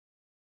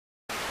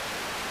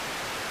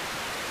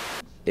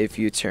If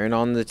you turn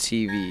on the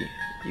TV,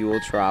 you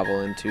will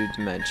travel into a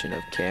dimension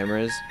of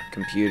cameras,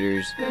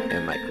 computers,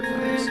 and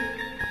microphones.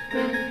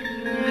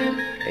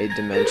 A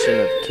dimension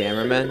of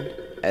cameramen,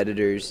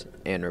 editors,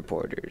 and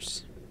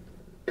reporters.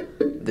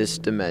 This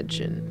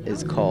dimension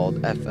is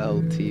called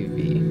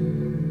FLTV.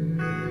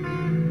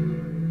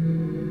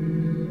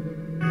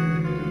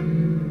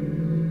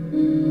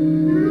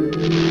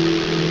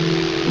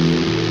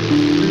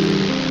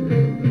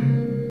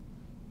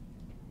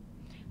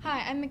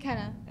 Hi, I'm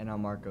McKenna. And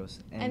I'm Marcos.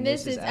 And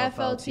this is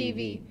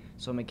FLTV.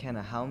 So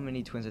McKenna, how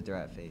many twins are there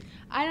at Faith?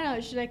 I don't know,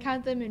 should I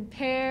count them in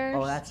pairs?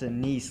 Oh, that's a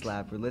knee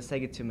slapper. Let's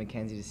take it to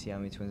Mackenzie to see how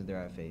many twins there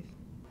are at Faith.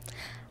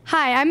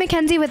 Hi, I'm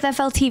Mackenzie with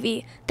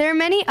FLTV. There are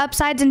many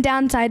upsides and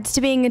downsides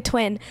to being a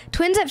twin.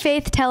 Twins at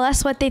Faith tell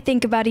us what they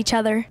think about each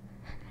other.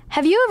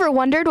 Have you ever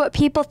wondered what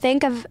people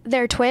think of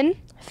their twin?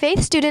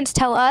 Faith students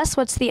tell us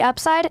what's the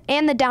upside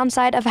and the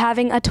downside of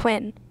having a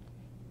twin.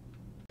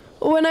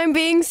 When I'm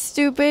being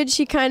stupid,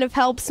 she kind of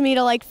helps me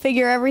to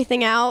figure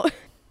everything out.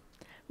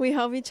 We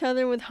help each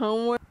other with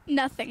homework.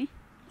 Nothing.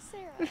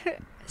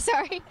 Sarah.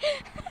 Sorry.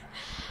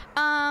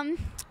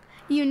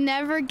 You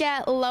never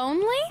get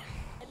lonely?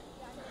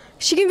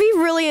 She can be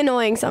really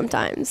annoying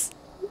sometimes,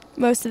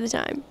 most of the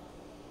time.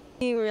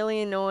 He's really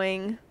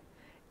annoying,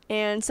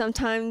 and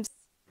sometimes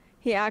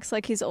he acts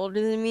like he's older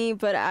than me,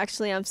 but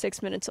actually I'm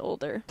 6 minutes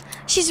older.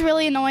 She's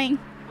really annoying.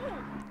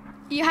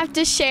 You have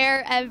to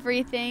share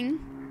everything.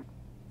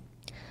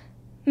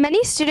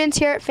 Many students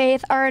here at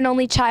Faith are an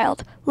only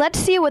child. Let's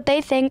see what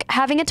they think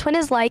having a twin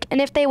is like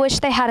and if they wish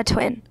they had a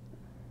twin.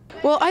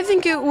 Well, I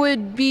think it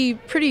would be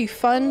pretty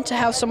fun to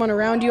have someone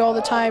around you all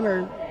the time,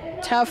 or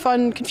to have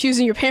fun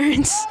confusing your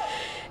parents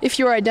if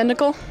you were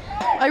identical.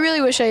 I really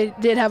wish I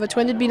did have a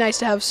twin. It'd be nice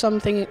to have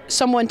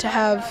someone to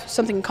have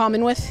something in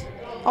common with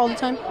all the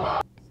time.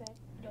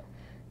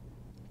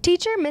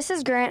 Teacher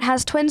Mrs. Grant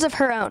has twins of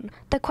her own.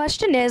 The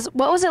question is,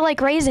 what was it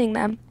like raising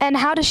them, and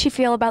how does she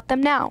feel about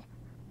them now?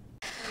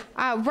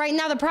 Right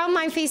now, the problem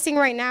I'm facing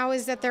right now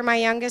is that they're my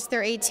youngest,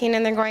 they're 18,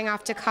 and they're going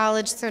off to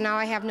college, so now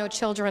I have no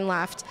children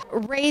left.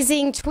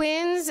 Raising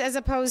twins as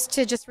opposed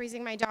to just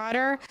raising my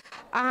daughter,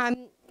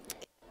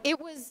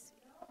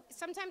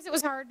 sometimes it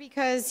was hard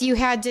because you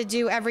had to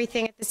do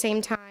everything at the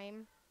same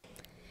time.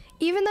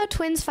 Even though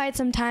twins fight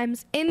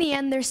sometimes, in the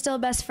end they're still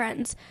best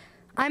friends.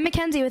 I'm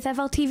Mackenzie with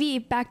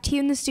FLTV. Back to you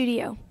in the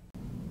studio.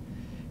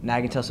 Now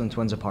I can tell some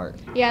twins apart.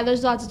 Yeah,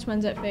 there's lots of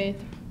twins at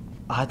Faith.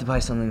 I'll have to buy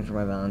something for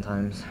my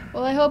Valentine's.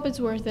 Well, I hope it's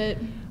worth it.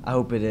 I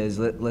hope it is.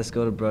 Let's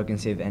go to Brooke and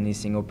see if any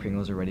single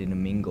Pringles are ready to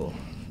mingle.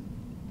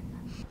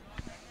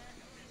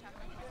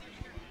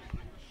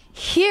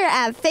 Here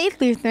at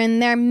Faith Lutheran,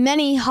 there are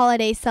many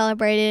holidays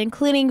celebrated,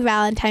 including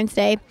Valentine's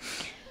Day.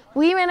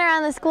 We ran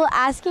around the school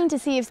asking to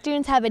see if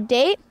students have a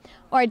date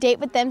or a date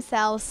with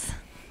themselves.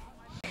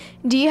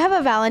 Do you have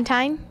a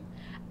Valentine?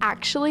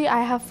 Actually,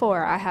 I have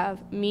 4. I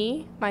have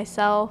me,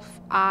 myself,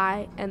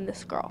 and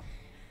this girl.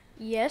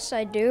 Yes,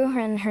 I do,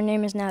 and her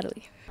name is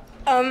Natalie.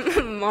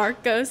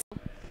 Marcos.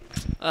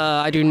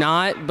 I do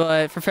not,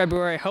 but for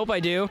February, I hope I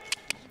do.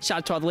 Shout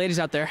out to all the ladies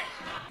out there.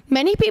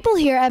 Many people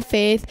here at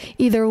Faith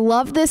either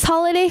love this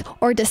holiday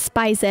or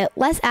despise it.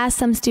 Let's ask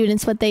some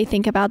students what they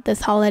think about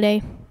this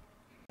holiday.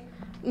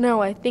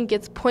 No, I think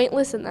it's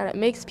pointless and that it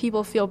makes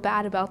people feel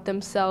bad about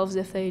themselves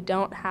if they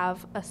don't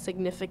have a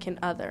significant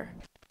other.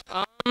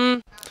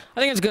 I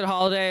think it's a good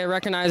holiday. It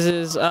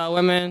recognizes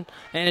women,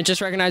 and it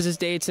just recognizes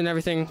dates and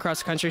everything across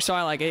the country, so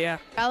I like it, yeah.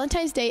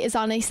 Valentine's Day is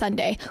on a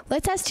Sunday.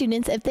 Let's ask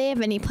students if they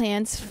have any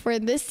plans for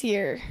this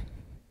year.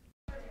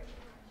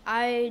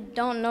 I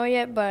don't know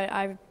yet, but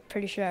I'm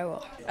pretty sure I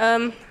will.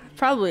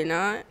 Probably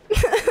not.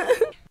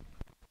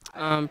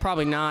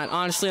 Probably not,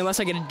 honestly, unless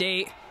I get a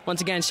date.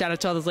 Once again, shout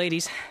out to all those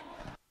ladies.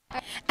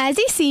 As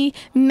you see,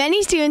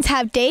 many students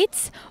have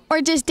dates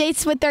or just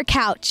dates with their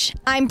couch.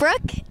 I'm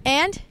Brooke,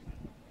 and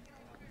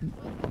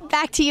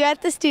back to you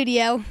at the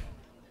studio.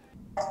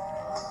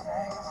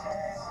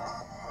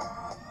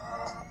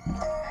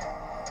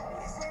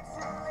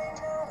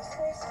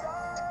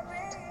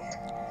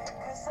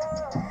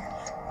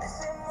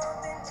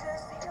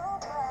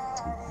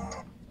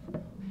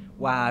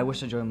 Wow, I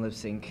wish I joined lip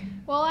sync.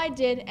 Well, I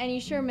did, and you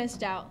sure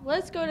missed out.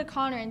 Let's go to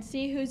Connor and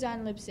see who's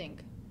on lip sync.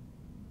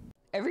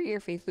 Every year,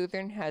 Faith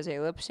Lutheran has a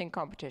lip sync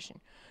competition.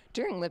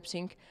 During lip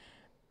sync,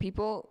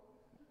 people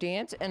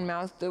dance and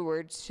mouth the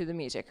words to the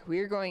music. We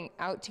are going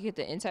out to get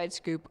the inside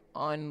scoop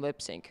on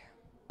lip sync.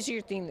 What's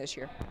your theme this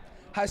year?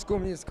 High School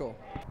Musical.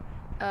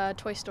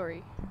 Toy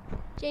Story.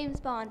 James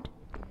Bond.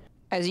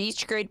 As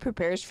each grade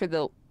prepares for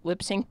the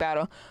lip sync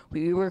battle,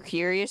 we were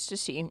curious to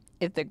see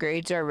if the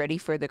grades are ready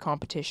for the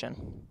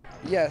competition.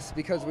 Yes,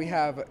 because we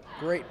have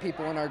great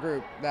people in our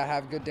group that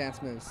have good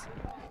dance moves.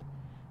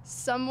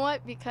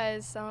 Somewhat,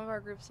 because some of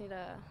our groups need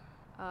to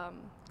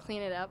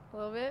clean it up a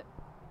little bit.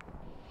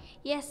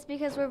 Yes,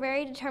 because we're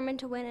very determined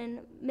to win, and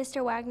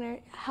Mr. Wagner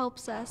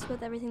helps us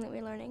with everything that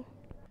we're learning.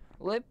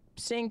 Lip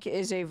sync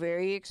is a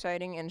very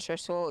exciting and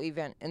stressful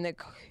event.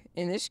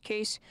 In this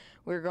case,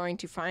 we're going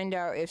to find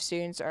out if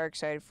students are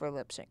excited for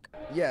lip sync.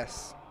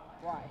 Yes.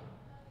 Why?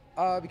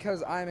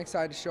 Because I'm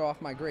excited to show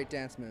off my great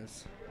dance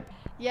moves.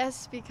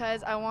 Yes,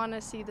 because I want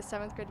to see the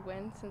 7th grade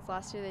win since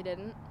last year they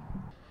didn't.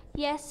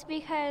 Yes,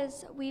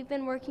 because we've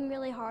been working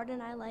really hard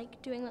and I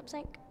like doing lip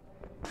sync.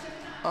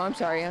 Oh, I'm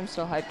sorry, I'm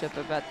still hyped up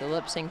about the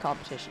lip sync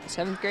competition.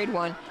 7th grade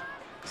won,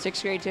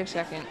 6th grade took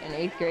 2nd, and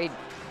 8th grade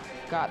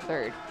got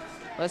 3rd.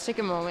 Let's take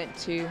a moment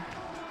to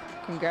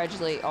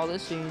congratulate all the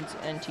students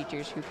and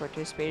teachers who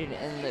participated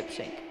in lip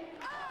sync.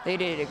 They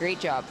did a great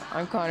job.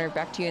 I'm Connor,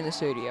 back to you in the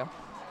studio.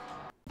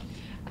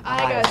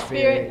 I got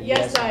spirit,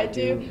 yes I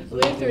do.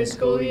 Lutheran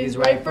School is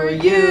right for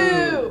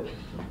you.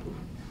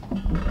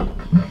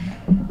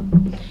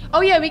 Oh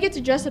yeah, we get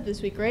to dress up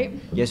this week, right?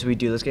 Yes, we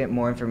do. Let's get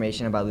more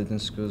information about Lutheran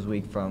Schools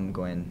Week from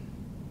Gwen.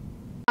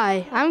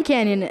 Hi, I'm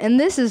Canyon, and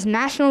this is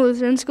National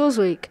Lutheran Schools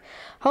Week.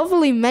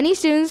 Hopefully many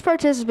students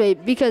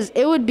participate because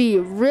it would be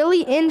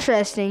really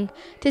interesting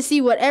to see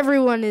what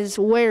everyone is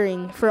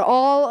wearing for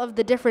all of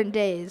the different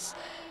days.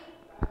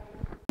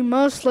 I'm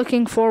most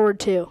looking forward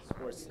to.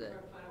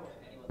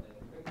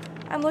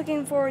 I'm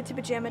looking forward to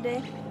Pajama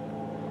Day.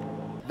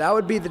 That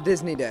would be the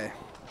Disney Day.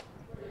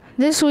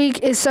 This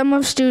week is some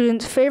of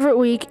students' favorite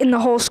week in the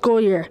whole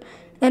school year,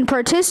 and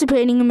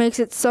participating makes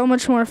it so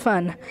much more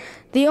fun.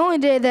 The only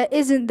day that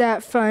isn't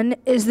that fun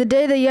is the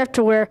day that you have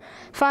to wear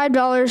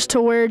 $5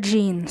 to wear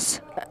jeans,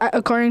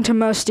 according to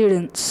most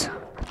students.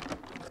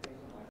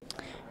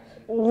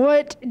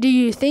 What do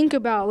you think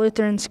about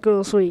Lutheran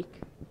Schools Week?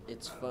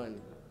 It's fun.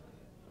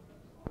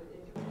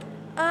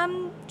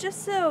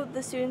 Just so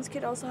the students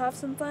could also have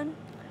some fun.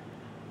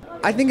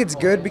 I think it's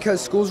good because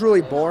school's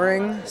really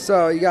boring,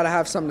 so you gotta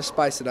have something to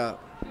spice it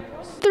up.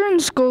 Lutheran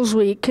Schools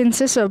Week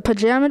consists of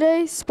Pajama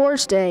Day,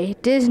 Sports Day,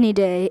 Disney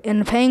Day,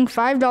 and paying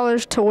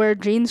 $5 to wear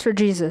jeans for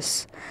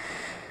Jesus.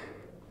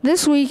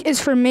 This week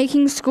is for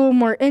making school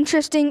more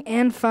interesting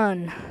and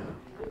fun.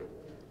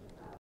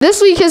 This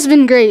week has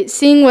been great,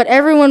 seeing what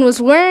everyone was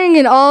wearing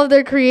and all of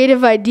their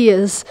creative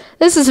ideas.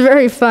 This is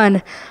very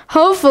fun.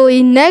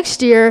 Hopefully,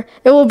 next year,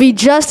 it will be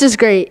just as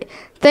great.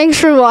 Thanks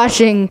for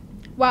watching.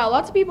 Wow,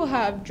 lots of people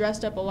have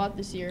dressed up a lot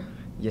this year.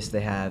 Yes, they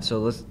have.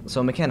 So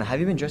McKenna, have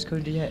you been dress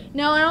coded yet?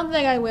 No, I don't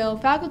think I will.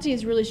 Faculty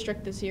is really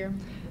strict this year.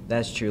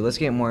 That's true. Let's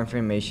get more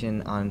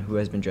information on who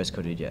has been dress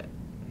coded yet.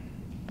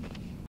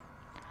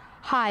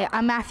 Hi,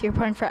 I'm Matthew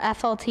reporting for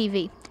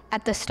FLTV.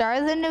 At the start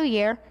of the new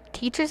year,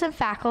 teachers and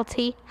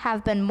faculty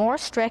have been more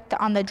strict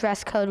on the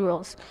dress code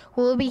rules.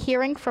 We will be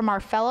hearing from our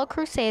fellow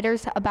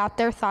Crusaders about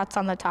their thoughts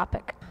on the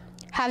topic.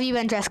 Have you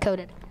been dress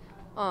coded?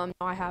 No,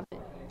 I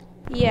haven't.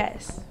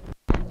 Yes.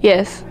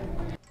 Yes.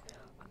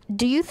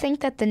 Do you think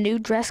that the new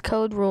dress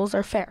code rules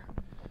are fair?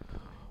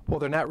 Well,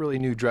 they're not really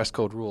new dress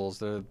code rules.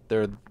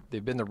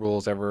 They've been the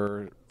rules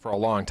ever for a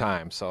long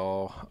time.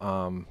 So,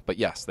 but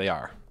yes, they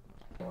are.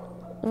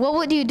 What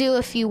would you do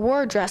if you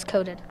were dress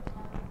coded?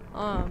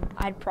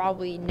 I'd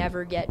probably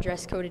never get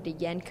dress coded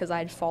again because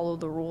I'd follow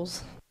the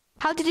rules.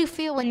 How did you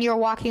feel when you were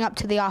walking up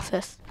to the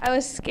office? I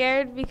was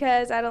scared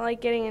because I don't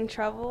like getting in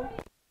trouble.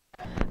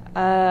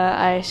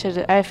 I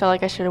felt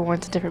like I should have worn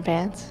some different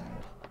pants.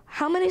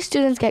 How many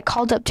students get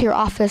called up to your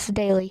office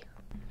daily?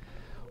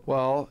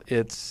 Well,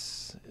 it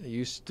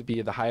used to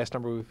be the highest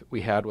number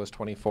we had was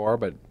 24,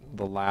 but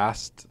the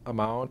last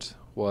amount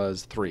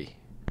was 3.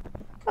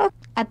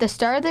 At the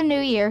start of the new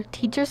year,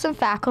 teachers and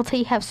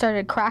faculty have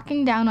started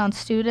cracking down on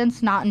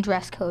students not in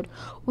dress code.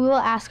 We will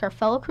ask our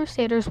fellow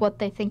Crusaders what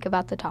they think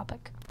about the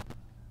topic.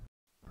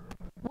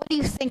 What do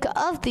you think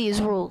of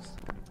these rules?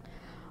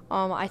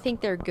 I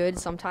think they're good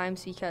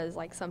sometimes because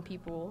some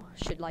people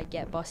should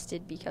get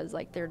busted because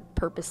they're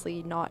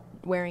purposely not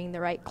wearing the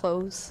right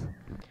clothes.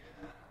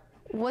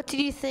 What do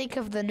you think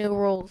of the new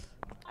rules?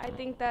 I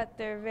think that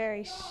they're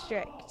very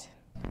strict.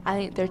 I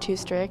think they're too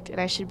strict and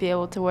I should be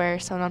able to wear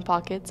sewn-on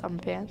pockets on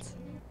my pants.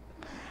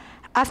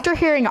 After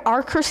hearing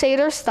our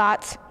Crusaders'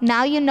 thoughts,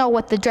 now you know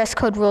what the dress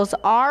code rules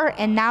are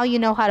and now you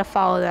know how to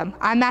follow them.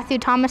 I'm Matthew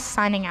Thomas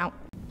signing out.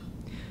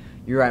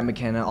 You're right,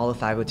 McKenna. All the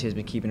faculty has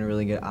been keeping a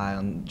really good eye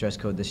on dress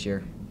code this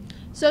year.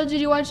 So, did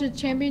you watch the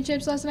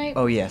championships last night?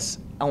 Oh, yes.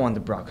 I want the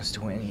Broncos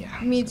to win,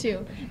 yeah. Me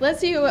too. Let's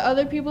see what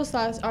other people's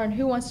thoughts are on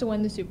who wants to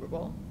win the Super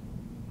Bowl.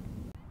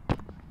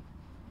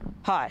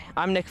 Hi,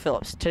 I'm Nick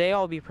Phillips. Today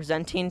I'll be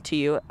presenting to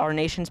you our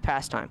nation's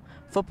pastime.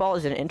 Football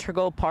is an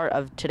integral part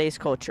of today's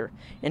culture.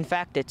 In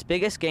fact, its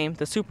biggest game,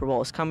 the Super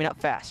Bowl, is coming up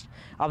fast.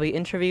 I'll be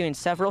interviewing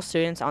several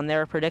students on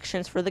their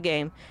predictions for the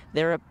game,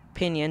 their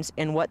opinions,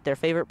 and what their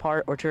favorite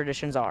part or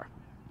traditions are.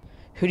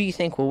 Who do you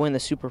think will win the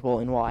Super Bowl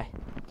and why?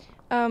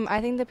 I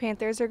think the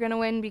Panthers are going to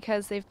win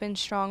because they've been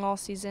strong all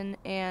season,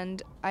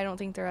 and I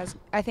think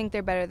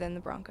they're better than the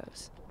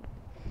Broncos.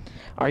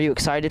 Are you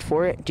excited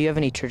for it? Do you have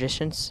any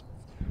traditions?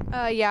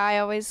 Yeah, I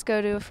always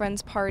go to a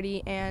friend's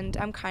party, and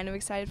I'm kind of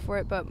excited for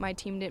it, but my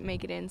team didn't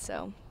make it in,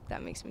 so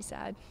that makes me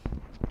sad.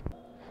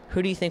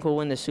 Who do you think will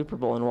win the Super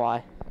Bowl and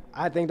why?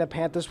 I think the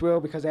Panthers will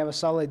because they have a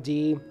solid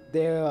D.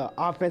 Their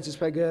offense is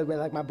pretty good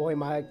with my boy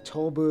Mike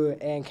Tolbert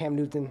and Cam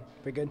Newton.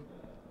 Pretty good.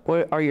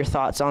 What are your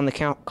thoughts on the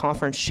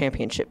conference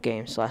championship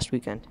games last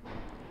weekend?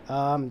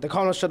 The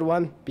Cardinals should have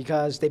won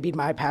because they beat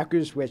my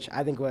Packers, which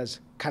I think was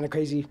kind of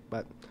crazy,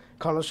 but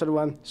Cardinals should have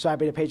won. So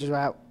happy the Patriots were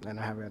out, and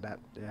I happy with that.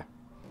 Yeah.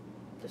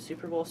 The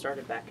Super Bowl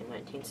started back in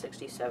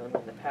 1967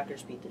 when the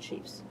Packers beat the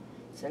Chiefs.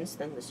 Since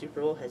then, the Super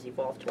Bowl has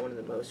evolved to one of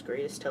the most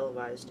greatest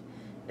televised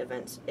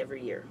events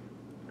every year.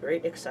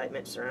 Great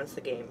excitement surrounds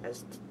the game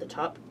as the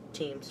top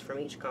teams from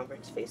each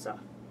conference face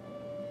off.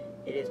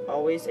 It is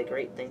always a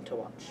great thing to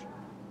watch.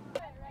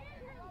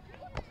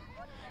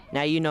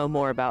 Now you know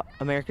more about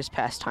America's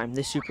pastime,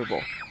 the Super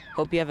Bowl.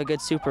 Hope you have a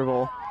good Super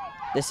Bowl.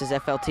 This is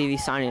FLTV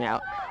signing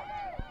out.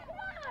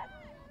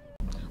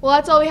 Well,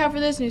 that's all we have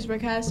for this news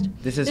broadcast.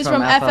 This is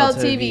from from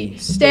FLTV. FLTV.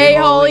 Stay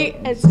holy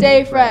and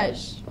stay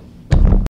fresh.